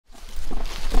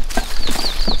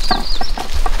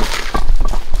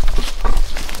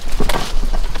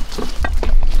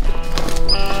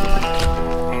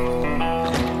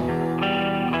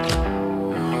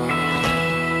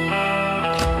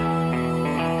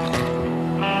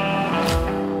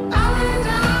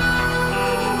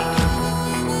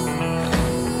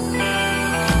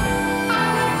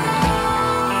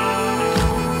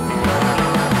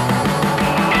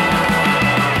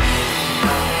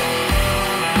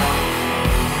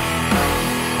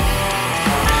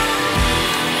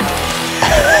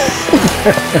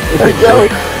There we go.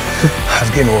 I was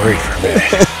getting worried for a minute.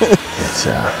 It's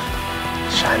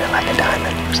shining like a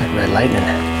diamond. It's like red lightning.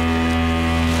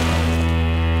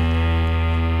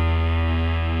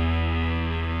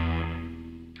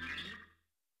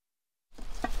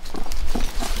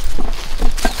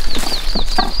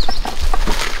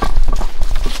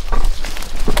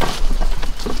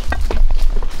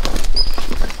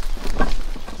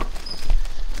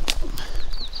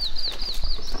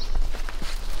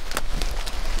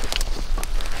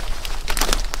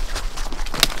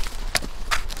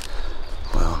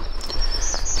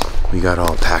 We got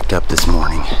all packed up this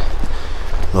morning,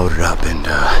 loaded up, and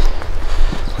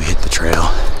we hit the trail.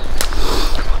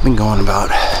 I've been going about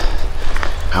an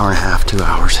hour and a half, 2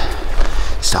 hours,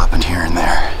 stopping here and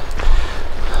there.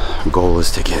 Our goal is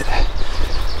to get,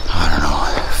 I don't know,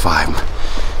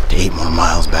 5 to 8 more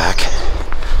miles back.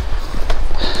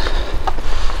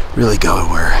 Really go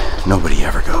where nobody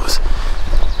ever goes.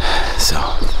 So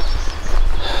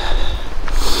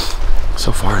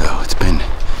far though, it's been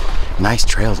a nice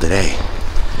trail today.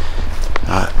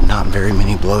 Not very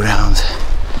many blowdowns.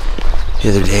 The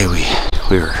other day we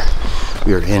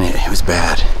were in it. It was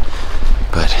bad,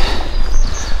 but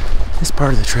this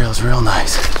part of the trail is real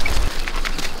nice.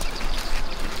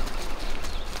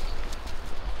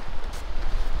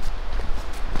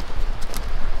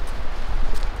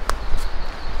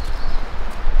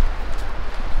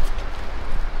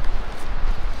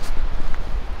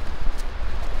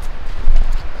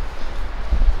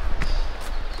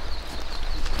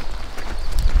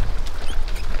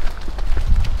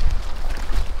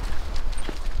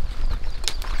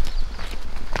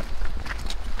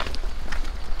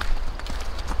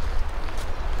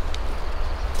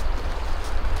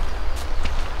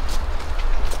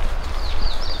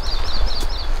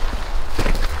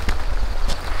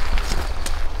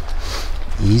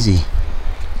 Easy.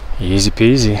 Easy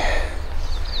peasy.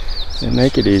 Didn't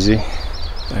make it easy.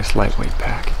 Nice lightweight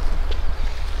pack.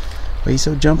 Why are you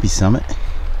so jumpy, Summit?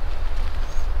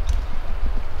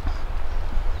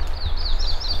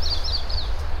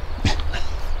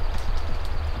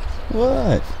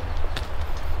 What?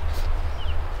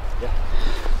 Yeah.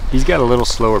 He's got a little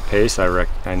slower pace, I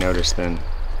noticed, than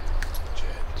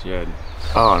Jed.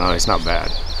 Oh no, he's not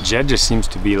bad. Jed just seems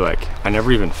to be like, I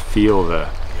never even feel the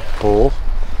pull.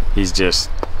 He's just,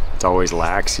 it's always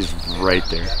lax. He's right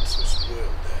there.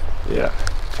 Yeah.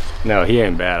 No, he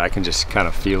ain't bad. I can just kind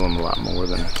of feel him a lot more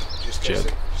than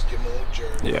Jed.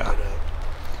 Yeah.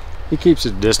 He keeps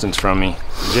his distance from me.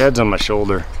 Jed's on my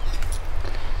shoulder.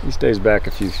 He stays back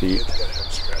a few feet.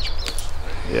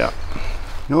 Yeah.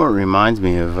 You know what it reminds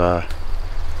me of?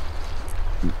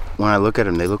 When I look at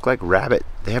them, they look like rabbit.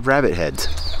 They have rabbit heads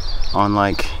on,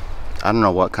 like, I don't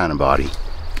know what kind of body.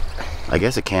 I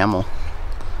guess a camel.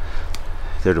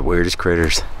 They're the weirdest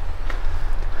critters.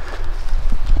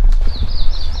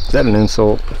 Is that an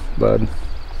insult, bud?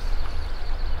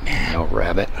 No,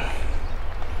 rabbit.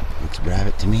 Looks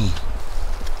rabbit to me.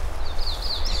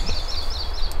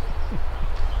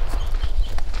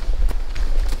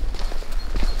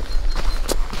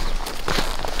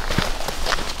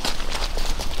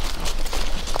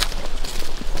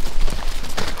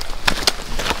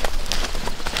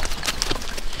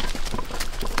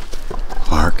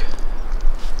 Mark,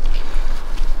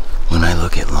 when I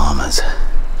look at llamas,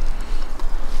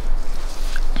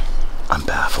 I'm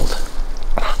baffled.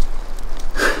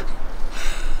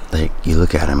 Like, you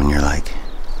look at them and you're like,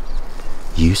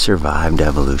 you survived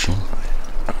evolution?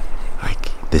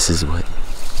 Like, this is what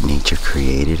nature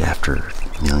created after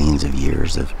millions of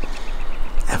years of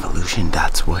evolution?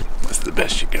 That's the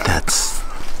best you got. That's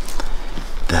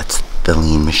the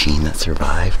lean machine that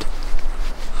survived?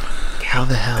 How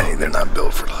the hell? Hey, they're not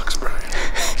built for looks, Brian.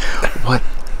 What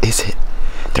is it?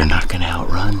 They're not gonna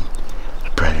outrun a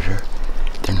predator.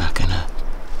 They're not gonna,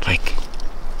 like,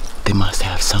 they must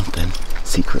have something.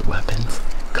 Secret weapons,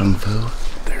 kung fu.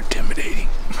 They're intimidating.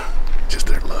 Just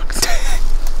their looks.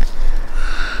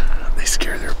 They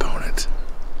scare their opponents.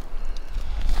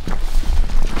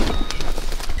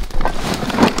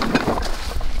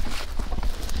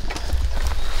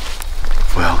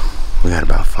 Well, we got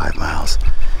about 5 miles,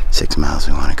 6 miles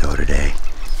we want to go today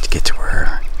to get to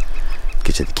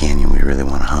the canyon we really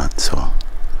want to hunt. So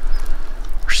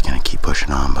we're just gonna keep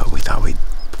pushing on, but we thought we'd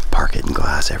park it in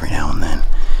glass every now and then.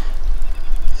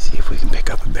 See if we can pick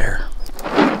up a bear.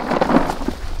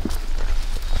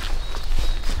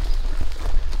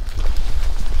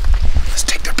 Let's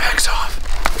take their packs off.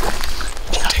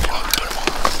 Take them off, put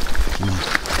them on.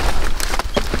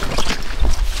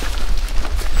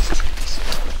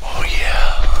 Oh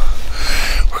yeah.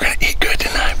 We're gonna eat good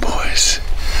tonight, boys.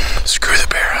 Screw the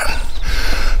bear hunting.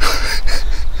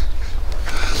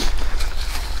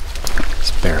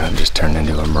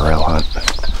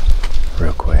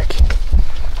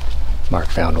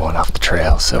 found one off the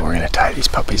trail, so we're gonna tie these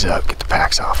puppies up, get the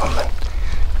packs off them, and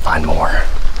find more.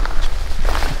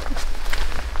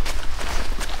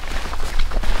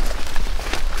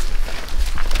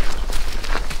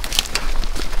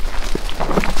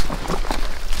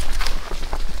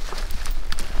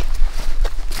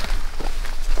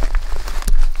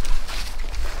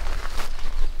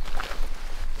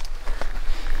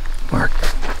 Mark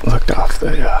looked off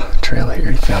the trail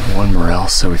here. He found one morel,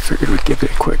 so we figured we'd give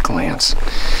it a quick glance.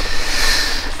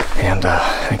 And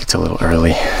I think it's a little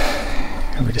early.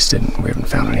 We haven't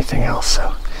found anything else,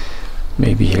 so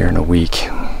maybe here in a week,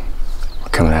 we're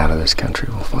coming out of this country,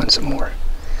 we'll find some more.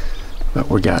 But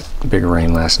we got big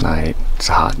rain last night. It's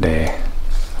a hot day.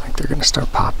 I think they're gonna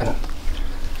start popping.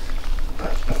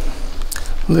 But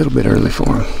a little bit early for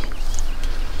them.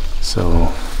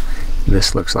 So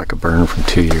this looks like a burn from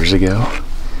 2 years ago.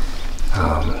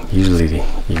 Usually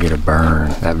you get a burn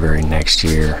that very next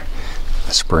year,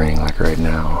 the spring, like right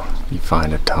now. You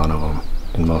find a ton of them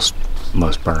in most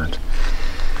burns.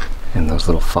 And those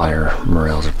little fire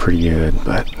morels are pretty good,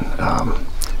 but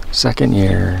second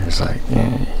year is like, you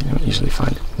don't usually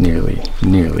find nearly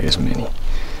as many.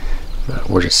 But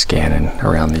we're just scanning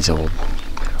around these old,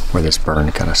 where this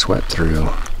burn kind of swept through.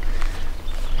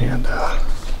 And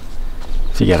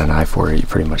if you got an eye for it, you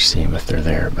pretty much see them if they're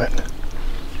there, but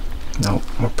no,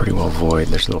 we're pretty well void.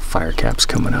 There's little fire caps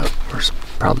coming up. We're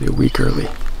probably a week early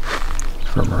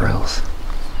for morels.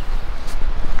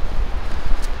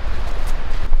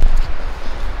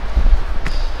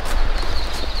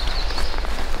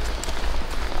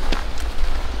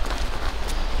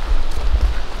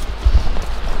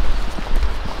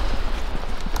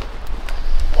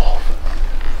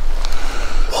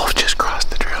 Wolf just crossed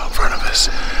the trail in front of us.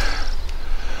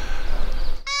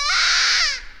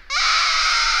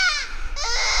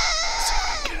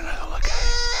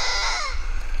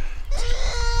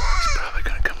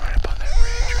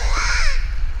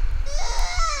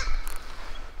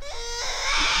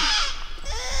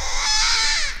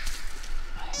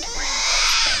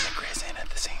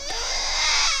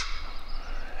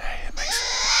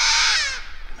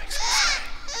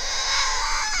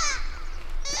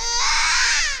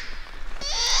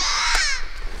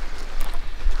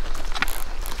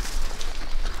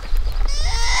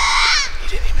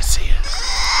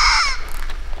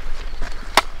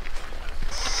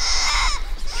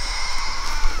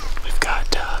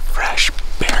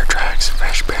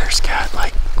 Fresh bear scat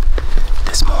like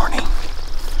this morning,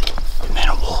 and then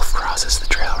a wolf crosses the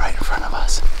trail right in front of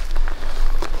us.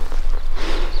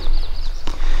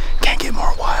 Can't get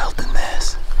more wild than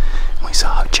this. We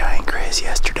saw a giant grizz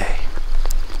yesterday.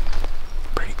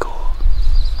 Pretty cool.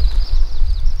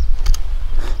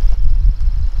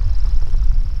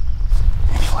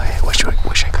 Anyway, I wish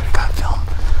I could have got film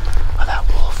of that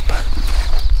wolf, but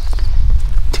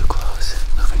too close,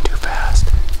 moving too fast.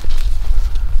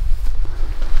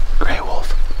 Gray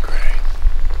wolf. Gray.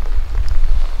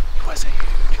 He wasn't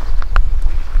huge.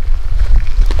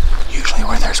 Usually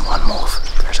where there's one wolf,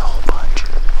 there's a whole bunch.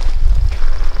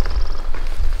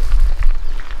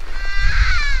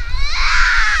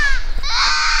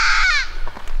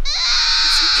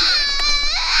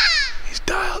 He's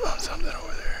dialed on something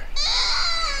over there.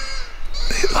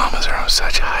 These llamas are on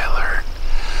such high alert.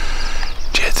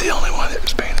 Jed's the only one that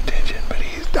was paying attention, but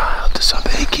he's dialed to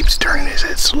something. He keeps turning his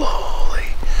head slowly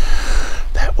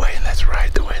that way, and that's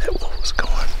right the way that wolf was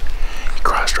going. He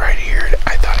crossed right here.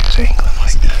 I thought he was angling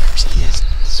like that. He is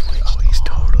switched. Oh, he's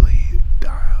totally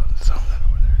dialed to something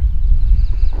over there.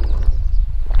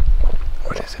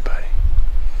 What is it, buddy?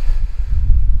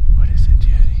 What is it,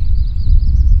 Jetty?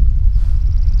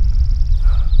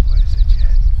 What is it,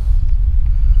 Jed?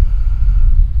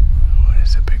 What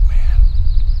is it, big man?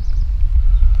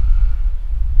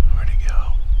 Where'd he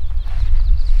go?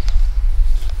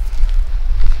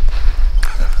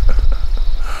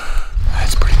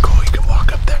 That's pretty cool. You can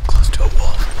walk up that close to a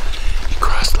wolf. He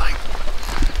crossed like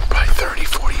probably 30,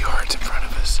 40 yards in front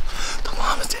of us. The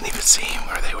llamas didn't even see him,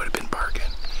 or they would have been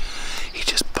barking. He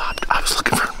just popped. I was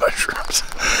looking for mushrooms,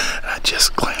 and I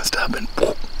just glanced up, and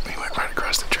whoop, he went right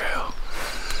across the trail.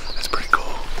 That's pretty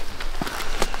cool.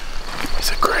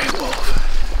 He's a gray wolf.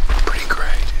 Pretty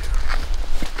gray, too.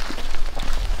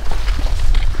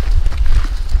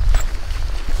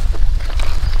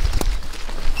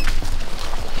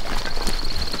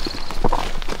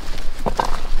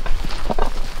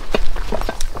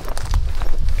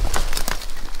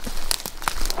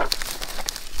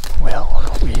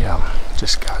 Well, we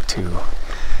just got to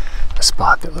a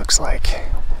spot that looks like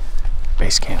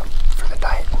base camp for the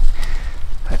night.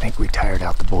 I think we tired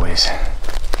out the boys.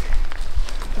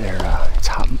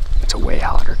 It's it's a way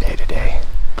hotter day today.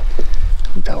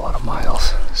 We've got a lot of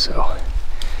miles, so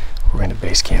we're going to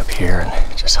base camp here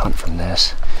and just hunt from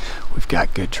this. We've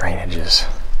got good drainages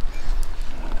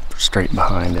straight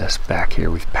behind us. Back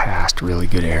here we've passed really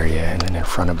good area, and then in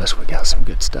front of us we got some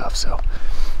good stuff. So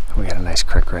we got a nice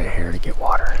creek right here to get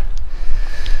water.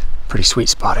 Pretty sweet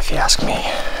spot if you ask me.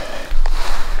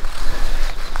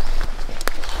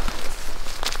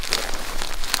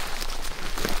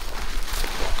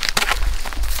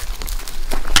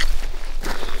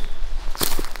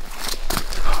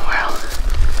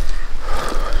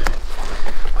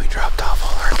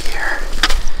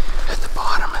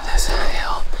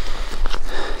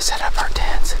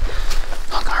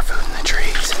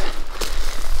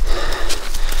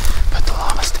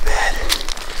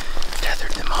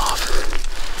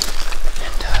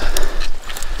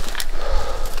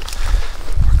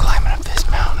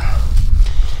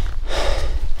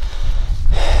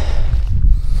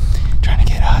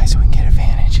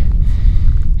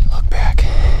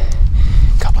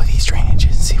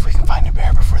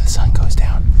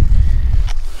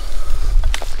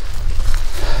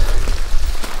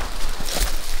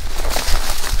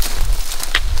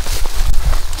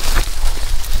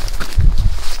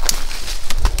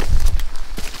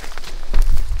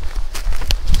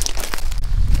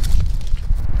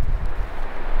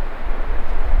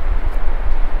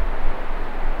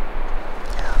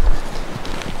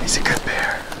 He's a good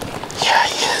bear. Yeah,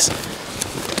 he is.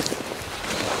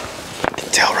 Can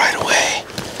tell right away.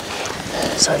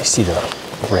 So you see the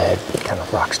red kind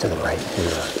of rocks to the right through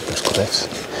those cliffs?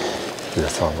 We were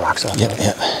throwing rocks off. Yep,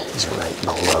 yep. These are right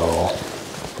below.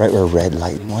 Right where red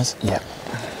light was? Yep.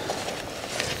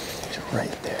 He's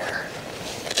right there.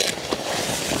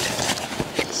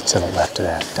 It's to the left of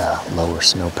that lower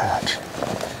snow patch.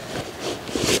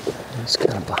 He's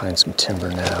kind of behind some timber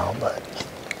now, but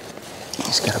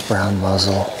he's got a brown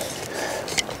muzzle.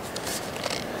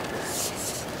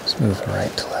 He's moving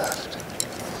right to left.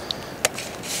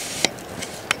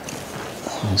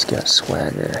 He's got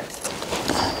swagger.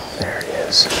 There he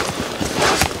is.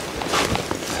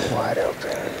 Wide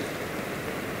open.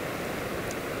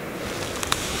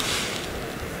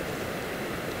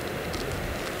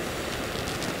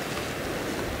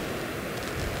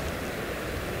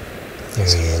 There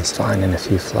he is. Finding a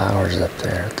few flowers up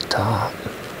there at the top.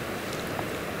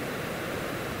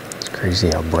 It's crazy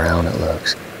how brown it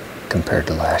looks compared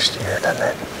to last year, doesn't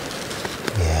it?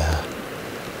 Yeah.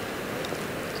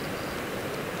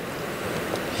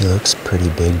 He looks pretty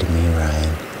big to me,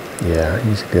 Ryan. Yeah,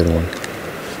 he's a good one.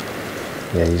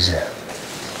 Yeah, he's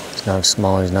not a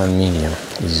small, he's not a medium.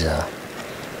 He's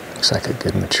looks like a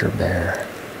good mature bear.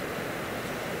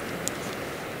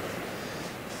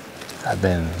 I've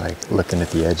been like looking at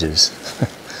the edges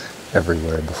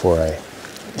everywhere before I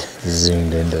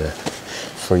zoomed into.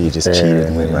 Before you just cheated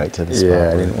and went right to the spot.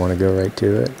 Yeah, I didn't want to go right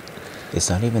to it. It's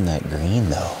not even that green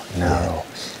though. No. Yeah.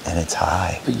 And it's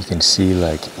high. But you can see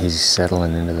like he's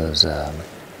settling into those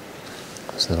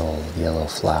little yellow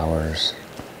flowers.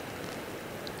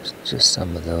 Just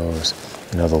some of those.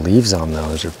 You know, the leaves on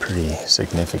those are pretty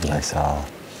significant. I saw.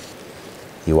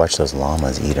 You watch those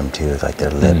llamas eat them too. Like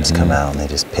their lips come out and they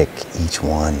just pick each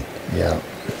one. Yeah.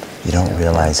 You don't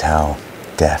realize how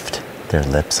deft their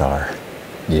lips are.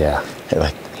 Yeah. They're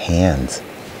like hands,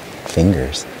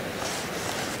 fingers.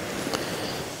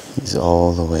 He's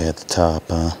all the way at the top,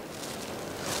 huh?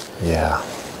 Yeah.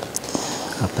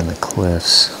 Up in the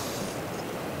cliffs.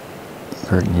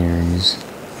 Burton Eries.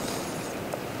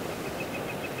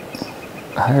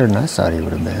 Higher than I thought he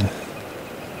would have been.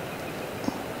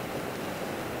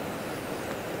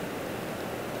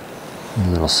 A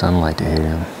little sunlight to hit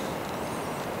him.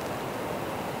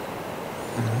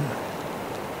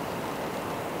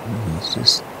 He's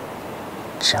just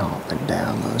chomping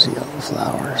down those yellow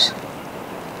flowers.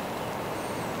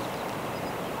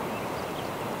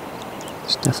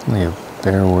 It's definitely a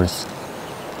bear worth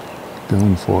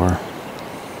going for,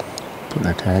 putting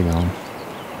a tag on.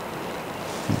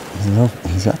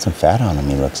 He's got some fat on him,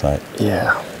 he looks like.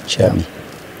 Yeah. Chubby. Yeah.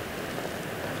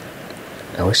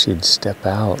 I wish he'd step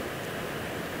out.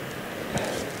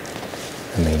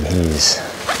 I mean, he's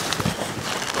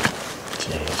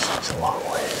a long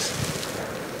ways.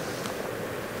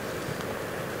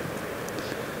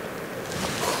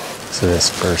 So this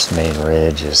first main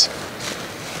ridge is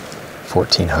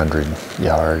 1,400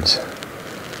 yards.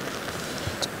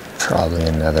 It's probably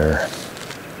another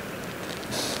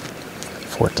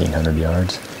 1,400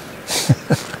 yards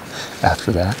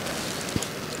after that.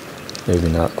 Maybe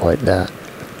not quite that.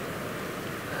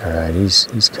 All right,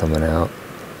 he's coming out.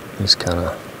 He's kind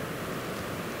of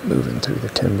moving through the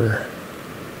timber.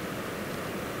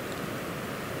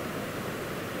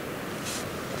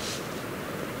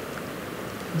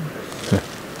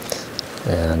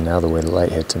 And now the way the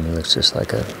light hits him, he looks just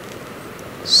like a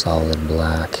solid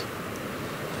black.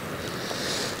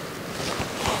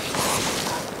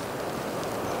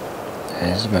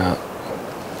 And he's about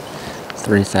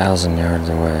 3,000 yards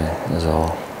away is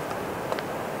all.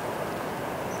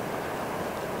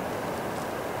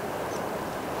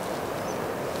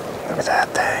 Look at that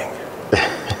thing.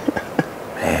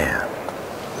 Man.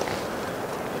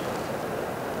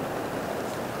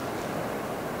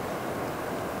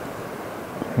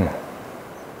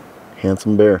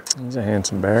 Handsome bear. He's a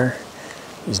handsome bear.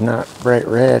 He's not bright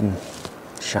red and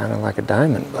shining like a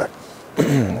diamond, but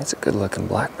it's a good looking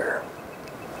black bear.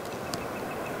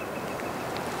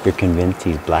 You're convinced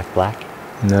he's black?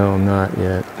 No, I'm not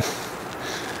yet.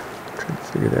 Trying to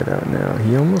figure that out now.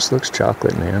 He almost looks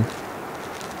chocolate, man.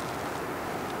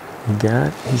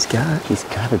 He's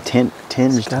got a tinge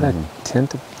He's got a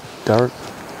tint of dark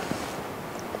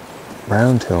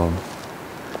brown to him.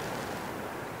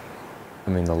 I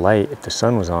mean, the light, if the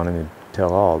sun was on him, you'd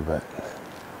tell all, but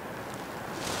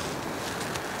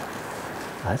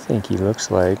I think he looks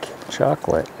like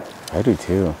chocolate. I do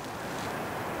too.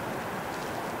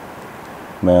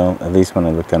 Well, at least when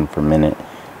I looked at him for a minute.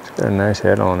 He's got a nice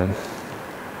head on him.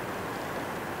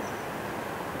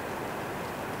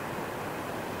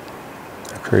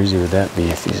 How crazy would that be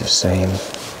if he's the same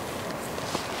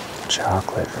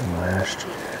chocolate from last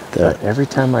year? But every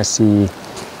time I see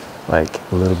like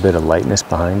a little bit of lightness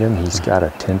behind him, he's got a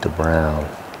tint of brown.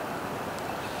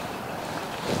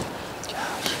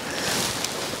 Gosh.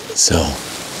 So,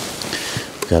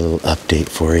 we got a little update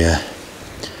for you.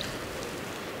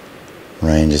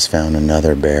 Ryan just found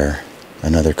another bear,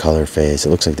 another color phase. It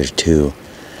looks like there's two.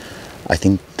 I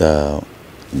think the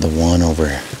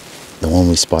one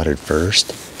we spotted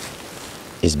first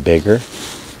is bigger.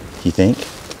 You think?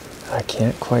 I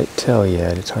can't quite tell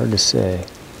yet. It's hard to say.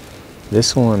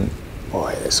 This one,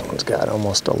 boy, this one's got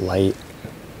almost a lighter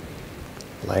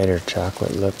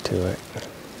chocolate look to it.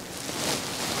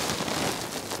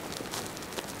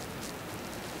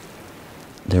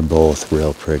 They're both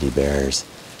real pretty bears.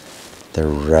 They're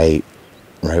right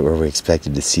where we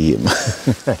expected to see them.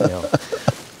 I know.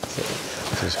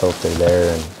 Just hope they're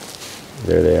there, and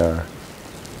there they are.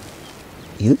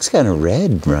 He looks kind of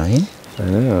red, Ryan. I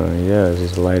know, he does.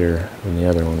 He's lighter than the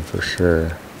other one for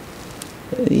sure.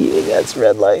 You think that's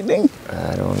red lightning?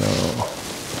 I don't know.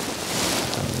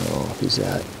 I don't know if he's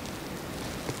that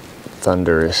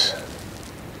thunderous.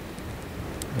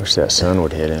 Wish that sun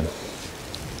would hit him.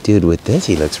 Dude, with this,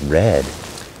 he looks red.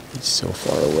 He's so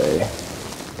far away.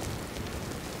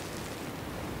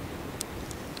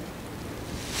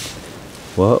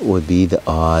 What would be the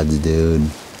odds, dude?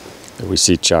 We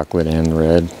see chocolate and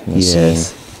red in the Yes.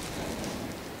 same.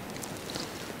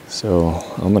 So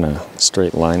I'm gonna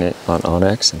straight line it on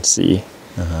Onyx and see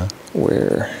how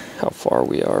far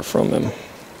we are from him.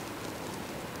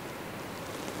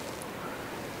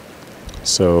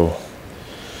 So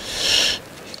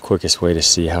quickest way to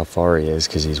see how far he is,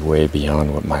 because he's way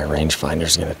beyond what my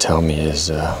rangefinder's gonna tell me, is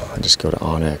I just go to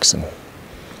Onyx and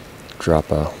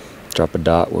drop a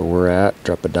dot where we're at,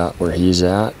 drop a dot where he's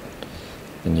at,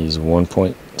 and he's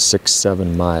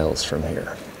 1.67 miles from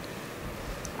here.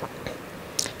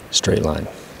 Straight line.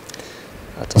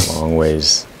 That's a long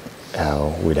ways.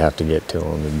 How we'd have to get to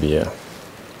him, it'd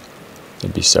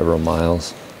be several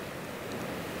miles.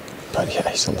 But yeah,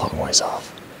 he's a long ways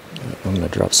off. I'm gonna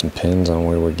drop some pins on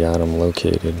where we got him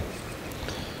located.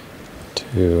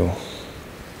 To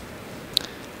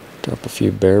drop a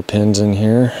few bear pins in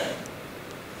here.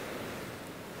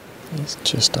 He's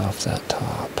just off that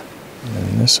top. And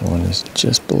then this one is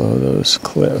just below those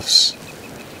cliffs.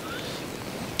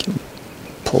 Can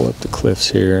pull up the cliffs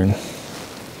here and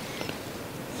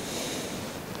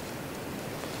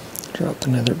drop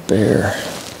another bear.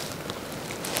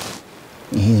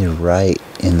 He's right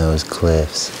in those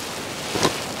cliffs.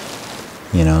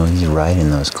 You know, he's right in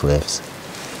those cliffs.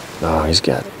 Oh, he's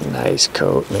got a nice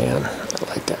coat, man. I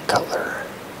like that color.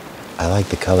 I like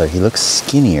the color. He looks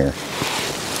skinnier,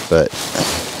 but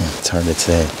it's hard to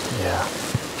say. Yeah.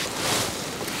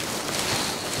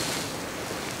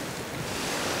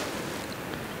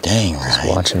 Dang, Just Ryan.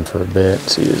 watch him for a bit,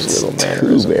 see his little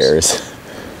mannerisms. Two bears.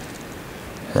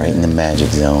 Right in the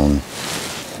magic zone.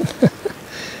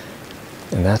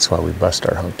 And that's why we bust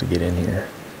our hump to get in here.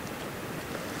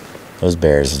 Those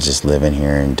bears just live in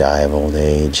here and die of old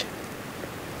age.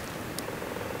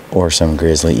 Or some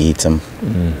grizzly eats them.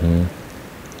 Mm-hmm.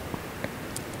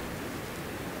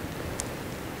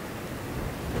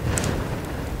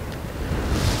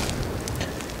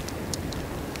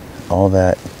 All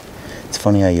that. It's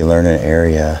funny how you learn an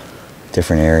area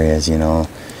different areas, you know.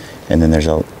 And then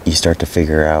you start to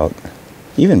figure out,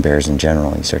 even bears in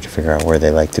general, you start to figure out where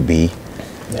they like to be.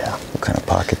 Yeah. What kind of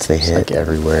pockets they hit. Like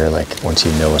everywhere, like once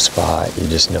you know a spot, you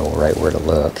just know right where to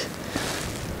look.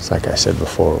 It's like I said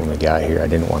before when we got here, I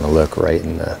didn't want to look right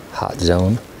in the hot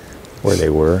zone where they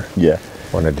were. Yeah.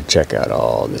 Wanted to check out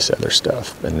all this other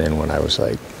stuff. And then when I was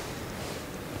like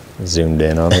zoomed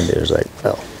in on it, it was like,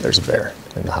 oh, there's a bear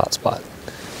in the hot spot.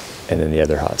 And then the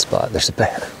other hot spot, there's a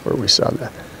bear where we saw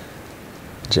the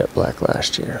jet black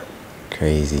last year.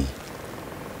 Crazy.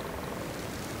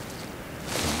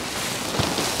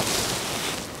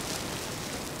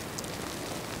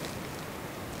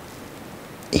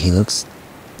 He looks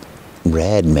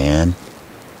red, man.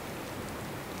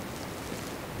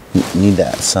 You need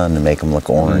that sun to make him look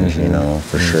orange, you know,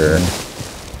 for sure.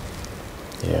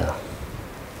 Yeah.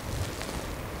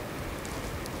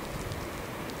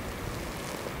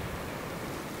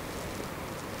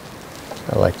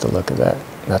 I like the look of that.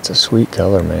 That's a sweet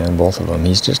color, man, both of them.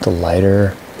 He's just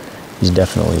he's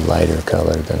definitely lighter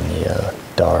color than the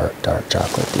dark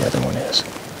chocolate the other one is.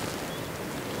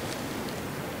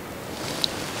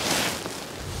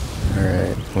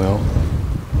 Alright, well,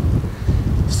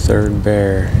 third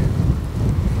bear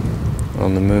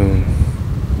on the moon.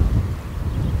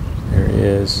 There he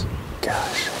is.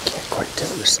 Gosh, I can't quite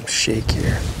tell. There's some shake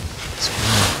here.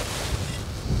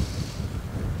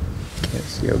 Can't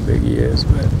see how big he is,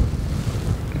 but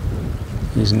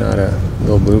he's not a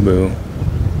little boo-boo.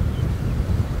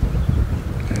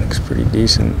 Looks pretty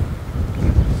decent.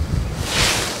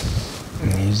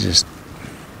 And he's just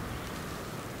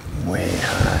way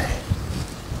high.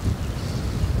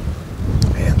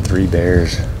 Man, 3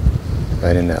 bears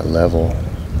right in that level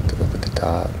up at the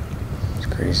top. It's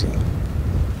crazy.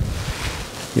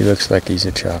 He looks like he's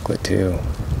a chocolate too.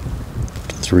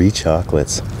 3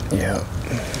 chocolates. Yeah.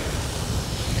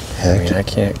 Heck. I mean, I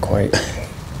can't quite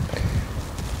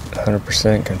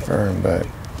 100% confirm, but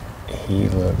he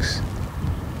looks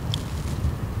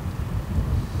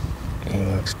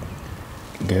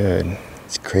good.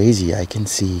 It's crazy. I can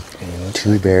see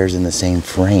 2 bears in the same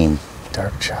frame.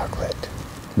 Dark chocolate.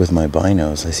 With my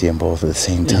binos, I see them both at the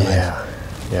same time. Yeah.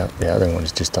 Yep. The other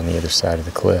one's just on the other side of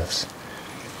the cliffs.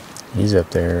 He's up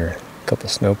there, a couple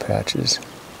snow patches.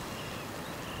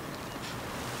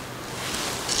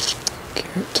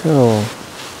 Can't tell.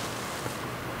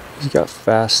 He's got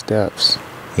fast steps.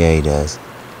 Yeah, he does.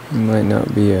 He might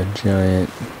not be a giant.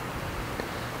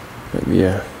 Might be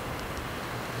a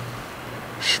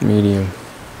medium.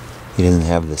 He doesn't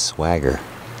have the swagger.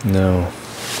 No.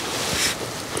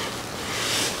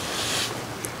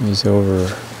 He's over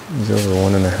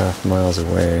 1.5 miles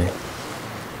away.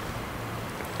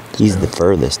 He's the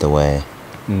furthest away.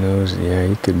 Knows, yeah,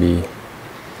 he could be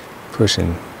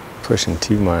pushing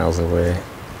 2 miles away.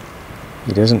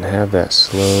 He doesn't have that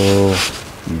slow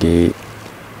gait,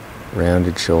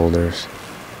 rounded shoulders.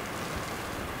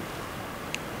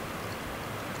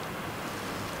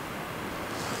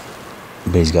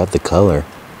 But he's got the color.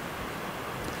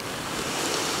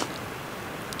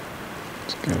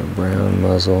 He's got a brown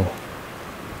muzzle.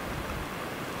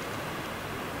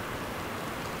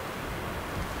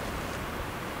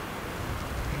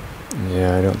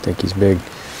 Yeah, I don't think he's big.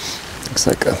 Looks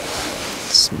like a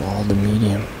small to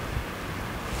medium.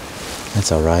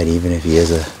 That's alright, even if he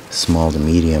is a small to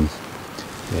medium.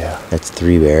 Yeah. That's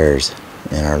 3 bears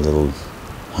in our little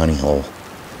honey hole.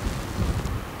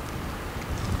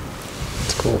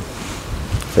 It's cool.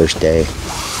 First day.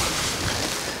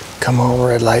 Come on,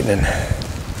 Red Lightning.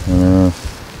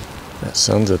 That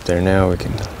sun's up there now. We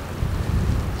can Put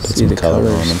see some the color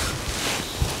colors on them.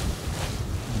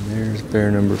 And there's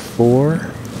bear number 4.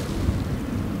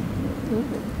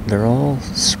 They're all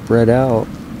spread out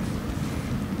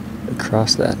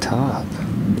across that top.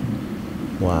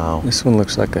 Wow. This one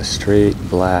looks like a straight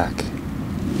black.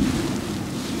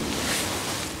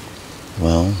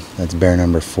 Well, that's bear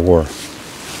number 4.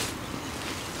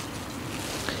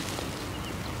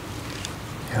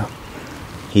 Yeah.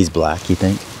 He's black, you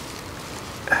think?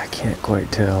 I can't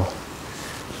quite tell.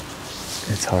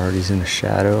 It's hard. He's in the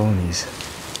shadow and he's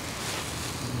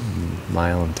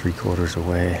 1.75 miles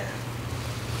away.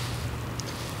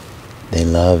 They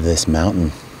love this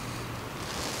mountain.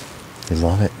 They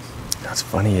love it. What's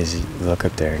funny is you look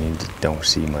up there and you just don't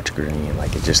see much green.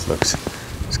 Like it just looks,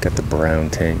 it's got the brown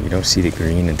tint. You don't see the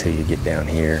green until you get down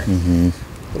here.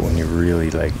 But when you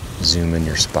really like zoom in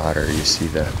your spotter, you see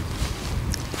the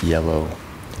yellow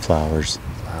Flowers.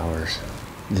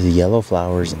 The yellow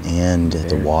flowers and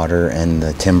the water and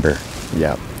the timber.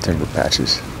 Yeah, timber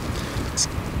patches.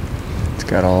 It's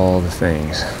got all the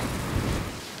things.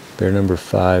 Bear number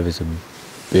 5 is a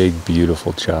big,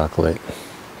 beautiful chocolate.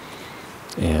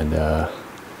 And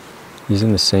he's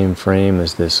in the same frame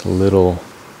as this little,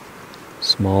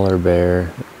 smaller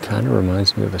bear. Kind of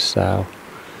reminds me of a sow.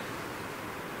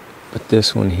 But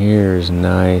this one here is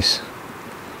nice.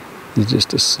 He's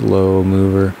just a slow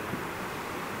mover.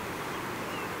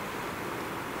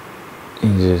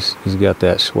 He's got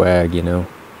that swag, you know.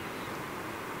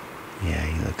 Yeah,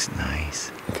 he looks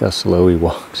nice. Look how slow he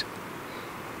walks.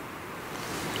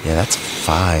 Yeah, that's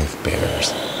 5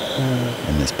 bears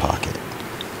in this pocket.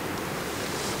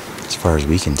 As far as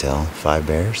we can tell, 5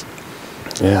 bears.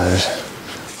 Yeah, there's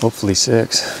hopefully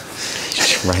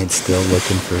 6. Ryan's still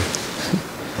looking for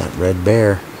that red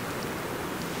bear.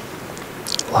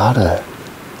 A lot of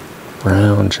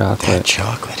brown chocolate. That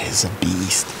chocolate is a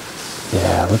beast.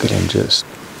 Yeah, look at him just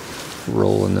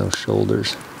rolling those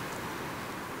shoulders.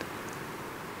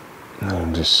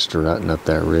 I'm just strutting up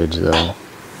that ridge, though.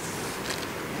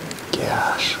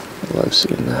 Gosh, I love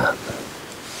seeing that.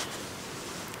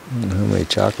 How many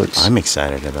chocolates? I'm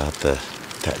excited about that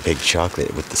big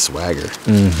chocolate with the swagger.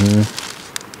 Mm-hmm.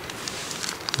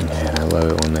 Man, I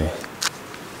love it when they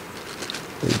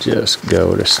just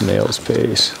go at a snail's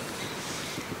pace.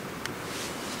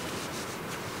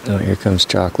 Oh, here comes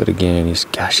Chocolate again. He's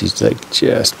like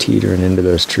just teetering into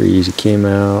those trees. He came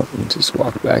out and just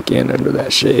walked back in under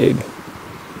that shade.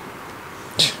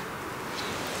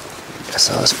 I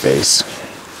saw his face.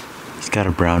 He's got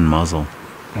a brown muzzle.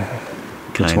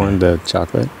 Which one? The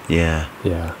chocolate? Yeah.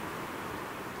 Yeah.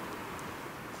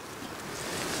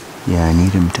 Yeah, I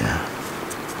need him to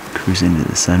cruise into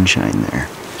the sunshine there.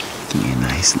 Give me a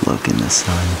nice look in the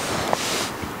sun.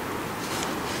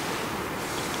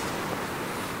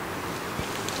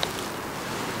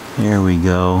 There we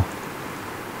go.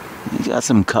 You got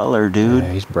some color, dude.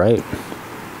 Yeah, he's bright.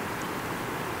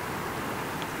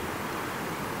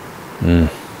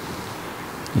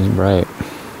 He's bright.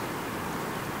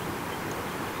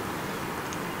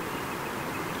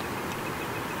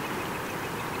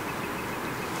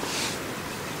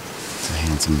 It's a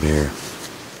handsome bear.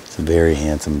 It's a very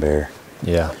handsome bear.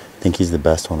 Yeah. I think he's the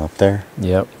best one up there.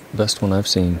 Yep. Best one I've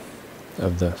seen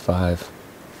of the 5.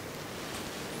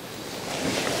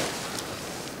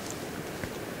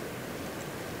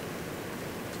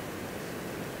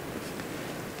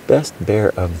 Best bear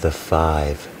of the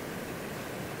 5.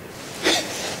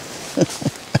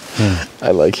 I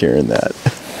like hearing that.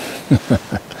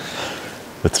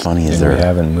 What's funny is we we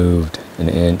haven't moved an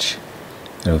inch,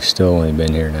 and we've still only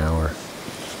been here an hour,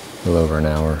 a little over an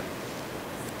hour.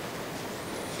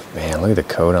 Man, look at the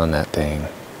coat on that thing.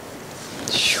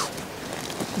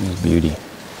 He's beauty.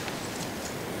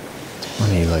 When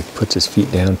he like puts his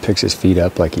feet down, picks his feet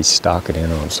up like he's stalking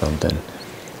in on something.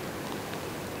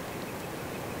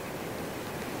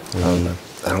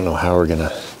 I don't know how we're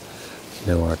gonna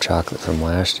know our chocolate from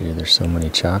last year. There's so many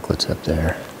chocolates up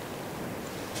there.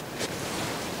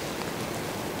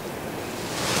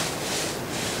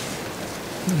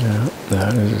 Yeah,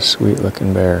 that is a sweet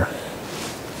looking bear.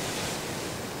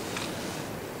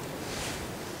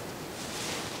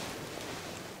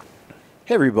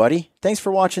 Hey everybody, thanks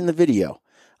for watching the video.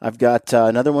 I've got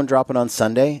another one dropping on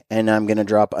Sunday, and I'm going to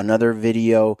drop another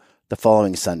video the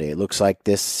following Sunday. It looks like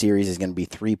this series is going to be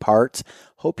 3 parts.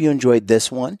 Hope you enjoyed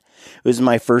this one. It was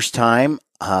my first time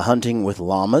hunting with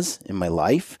llamas in my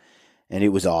life, and it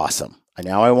was awesome.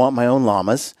 Now I want my own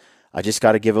llamas. I just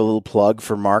got to give a little plug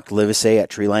for Mark Livesey at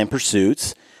Treeline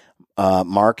Pursuits.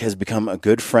 Mark has become a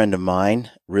good friend of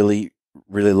mine. Really,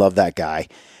 really love that guy.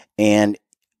 And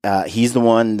he's the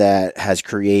one that has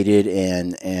created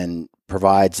and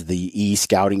provides the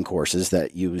e-scouting courses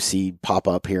that you see pop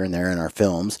up here and there in our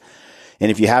films.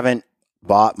 And if you haven't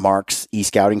bought Mark's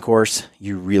e-scouting course,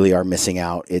 you really are missing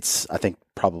out. It's, I think,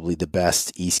 probably the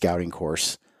best e-scouting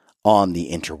course on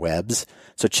the interwebs.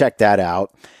 So check that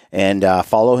out. And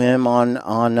follow him on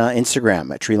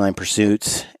Instagram at Treeline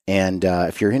Pursuits. And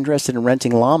if you're interested in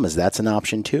renting llamas, that's an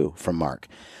option too from Mark.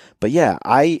 But yeah,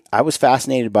 I was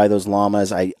fascinated by those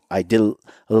llamas. I did a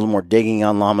little more digging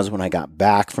on llamas when I got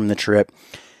back from the trip.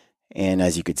 And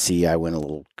as you could see, I went a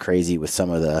little crazy with some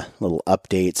of the little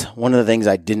updates. One of the things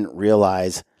I didn't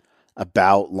realize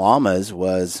about llamas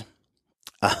was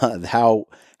how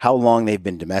long they've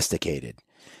been domesticated.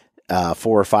 4,000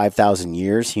 or 5,000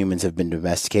 years, humans have been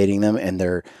domesticating them, and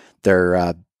they're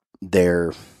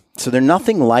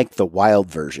nothing like the wild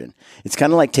version. It's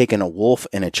kind of like taking a wolf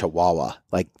and a chihuahua.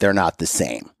 Like, they're not the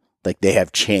same. Like, they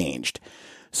have changed.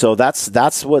 So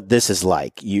that's what this is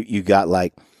like. You got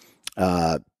like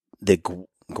the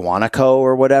guanaco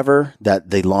or whatever, that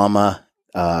the llama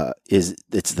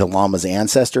it's the llama's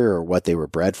ancestor or what they were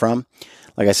bred from.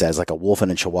 Like I said, it's like a wolf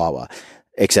and a chihuahua.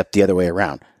 except the other way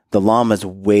around. The llama is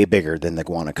way bigger than the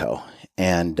guanaco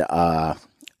and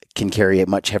can carry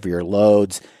much heavier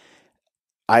loads.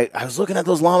 I was looking at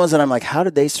those llamas and I'm like, how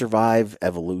did they survive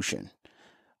evolution?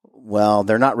 Well,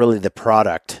 they're not really the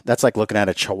product. That's like looking at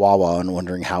a chihuahua and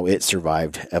wondering how it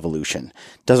survived evolution.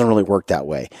 It doesn't really work that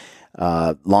way.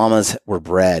 Llamas were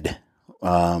bred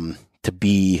to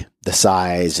be the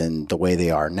size and the way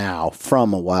they are now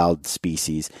from a wild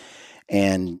species.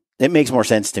 And it makes more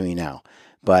sense to me now.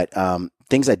 But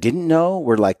things I didn't know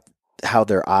were like how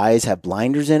their eyes have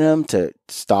blinders in them to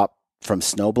stop from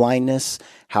snow blindness,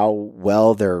 how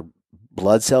well their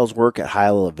blood cells work at high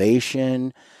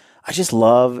elevation. I just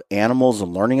love animals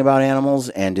and learning about animals,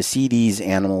 and to see these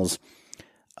animals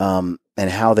and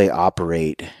how they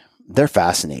operate, they're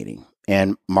fascinating.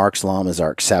 And Mark's llamas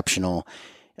are exceptional.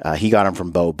 He got them from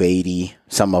Bo Beatty,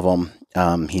 some of them.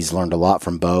 He's learned a lot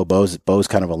from Bo. Bo's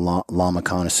kind of a llama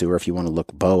connoisseur. If you want to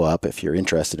look Bo up, if you're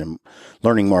interested in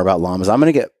learning more about llamas, I'm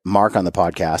going to get Mark on the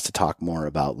podcast to talk more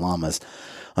about llamas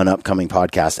on upcoming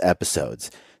podcast episodes.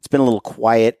 It's been a little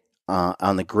quiet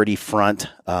on the gritty front.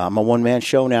 I'm a one-man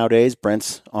show nowadays.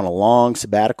 Brent's on a long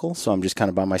sabbatical, so I'm just kind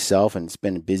of by myself, and it's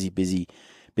been a busy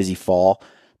fall.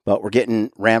 But we're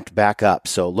getting ramped back up.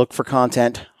 So look for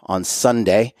content on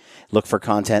Sunday. Look for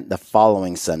content the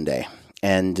following Sunday.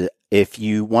 And if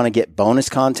you want to get bonus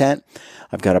content,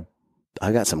 I've got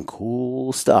some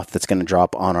cool stuff that's going to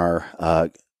drop on our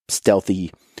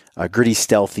gritty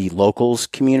stealthy locals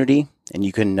community. And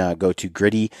you can go to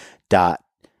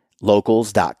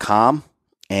gritty.locals.com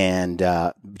and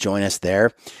join us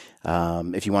there.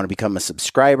 If you want to become a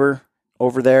subscriber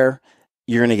over there,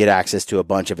 you're going to get access to a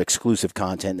bunch of exclusive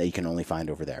content that you can only find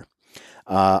over there.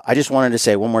 I just wanted to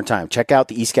say one more time, check out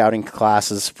the e-scouting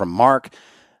classes from Mark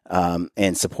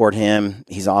and support him.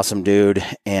 He's an awesome dude.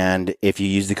 And if you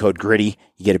use the code GRITTY,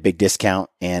 you get a big discount,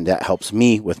 and that helps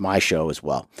me with my show as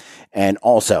well. And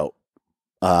also,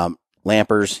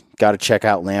 Lampers, got to check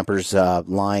out Lampers'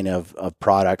 line of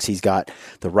products. He's got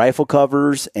the rifle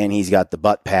covers and he's got the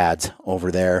butt pads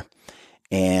over there.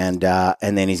 And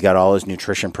then he's got all his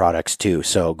nutrition products too.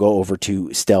 So go over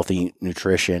to Stealthy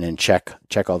Nutrition and check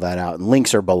all that out. And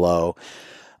links are below.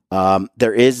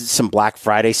 There is some Black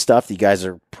Friday stuff that you guys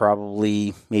are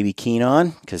probably maybe keen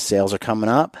on because sales are coming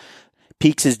up.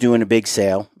 Peaks is doing a big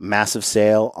sale, massive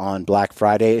sale on Black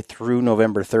Friday through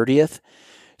November 30th.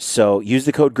 So use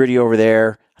the code GRITTY over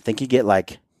there. I think you get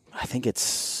let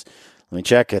me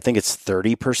check. I think it's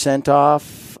 30%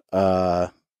 off.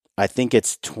 I think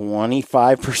it's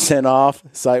 25% off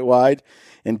site-wide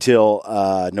until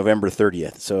November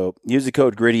 30th. So use the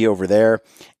code GRITTY over there,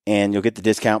 and you'll get the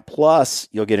discount. Plus,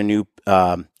 you'll get a new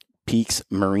Peaks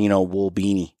Merino wool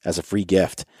beanie as a free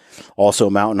gift. Also,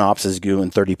 Mountain Ops is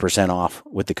doing 30% off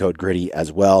with the code GRITTY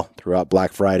as well throughout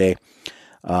Black Friday.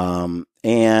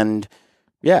 And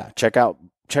yeah, check out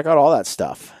all that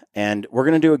stuff. And we're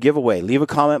going to do a giveaway. Leave a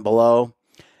comment below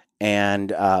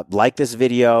and like this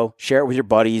video, share it with your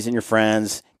buddies and your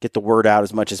friends, get the word out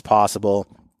as much as possible.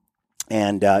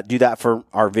 And do that for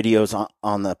our videos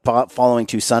on the following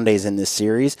 2 Sundays in this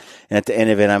series. And at the end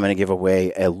of it, I'm going to give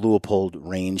away a Leupold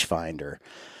rangefinder.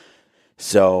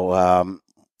 So,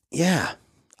 yeah,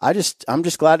 I'm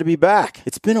just glad to be back.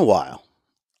 It's been a while.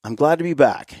 I'm glad to be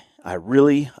back. I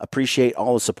really appreciate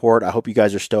all the support. I hope you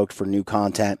guys are stoked for new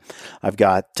content. I've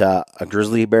got a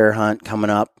grizzly bear hunt coming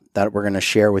up that we're going to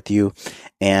share with you.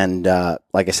 And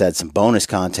like I said, some bonus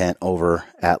content over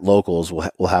at Locals.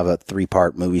 We'll have a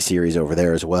 3-part movie series over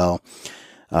there as well.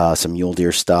 Some mule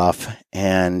deer stuff.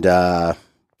 And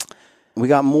we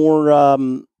got more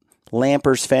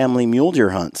Lampers family mule deer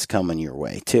hunts coming your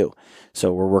way too.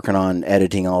 So we're working on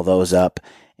editing all those up.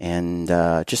 And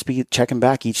just be checking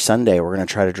back each Sunday. We're going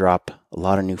to try to drop a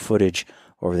lot of new footage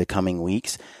over the coming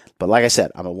weeks. But like I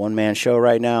said, I'm a one-man show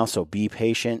right now, so be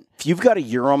patient. If you've got a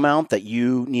Euro mount that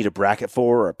you need a bracket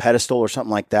for or a pedestal or something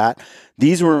like that,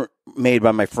 these were made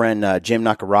by my friend Jim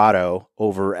Nacarado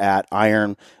over at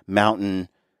Iron Mountain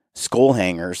Skull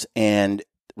Hangers. And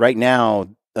right now,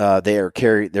 they're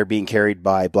being carried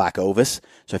by Black Ovis.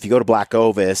 So if you go to Black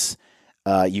Ovis,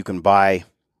 you can buy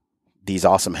these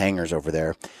awesome hangers over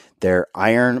there. They're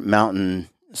Iron Mountain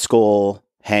Skull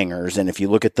Hangers, and if you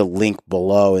look at the link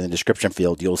below in the description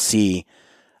field, you'll see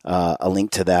a link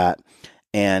to that.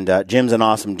 And Jim's an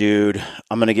awesome dude.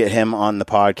 I'm going to get him on the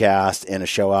podcast and a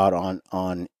show out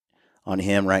on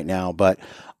him right now. But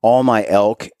all my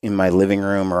elk in my living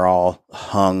room are all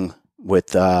hung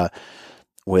with Iron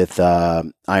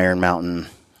Mountain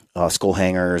skull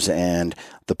hangers, and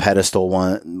the pedestal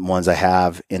ones I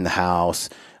have in the house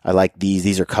I like these.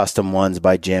 These are custom ones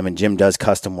by Jim, and Jim does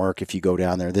custom work if you go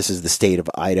down there. This is the state of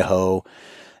Idaho.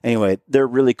 Anyway, they're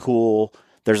really cool.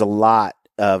 There's a lot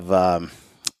of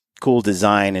cool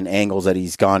design and angles that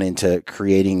he's gone into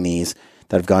creating these,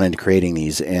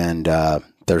 and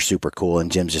they're super cool,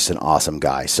 and Jim's just an awesome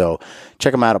guy. So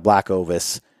check him out at Black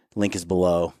Ovis. Link is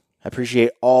below. I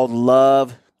appreciate all the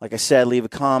love. Like I said, leave a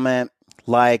comment,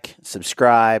 like,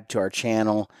 subscribe to our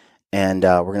channel, and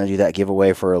we're going to do that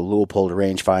giveaway for a Leupold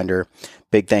rangefinder.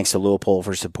 Big thanks to Leupold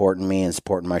for supporting me and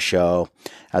supporting my show.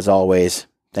 As always,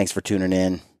 thanks for tuning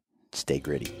in. Stay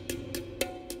gritty.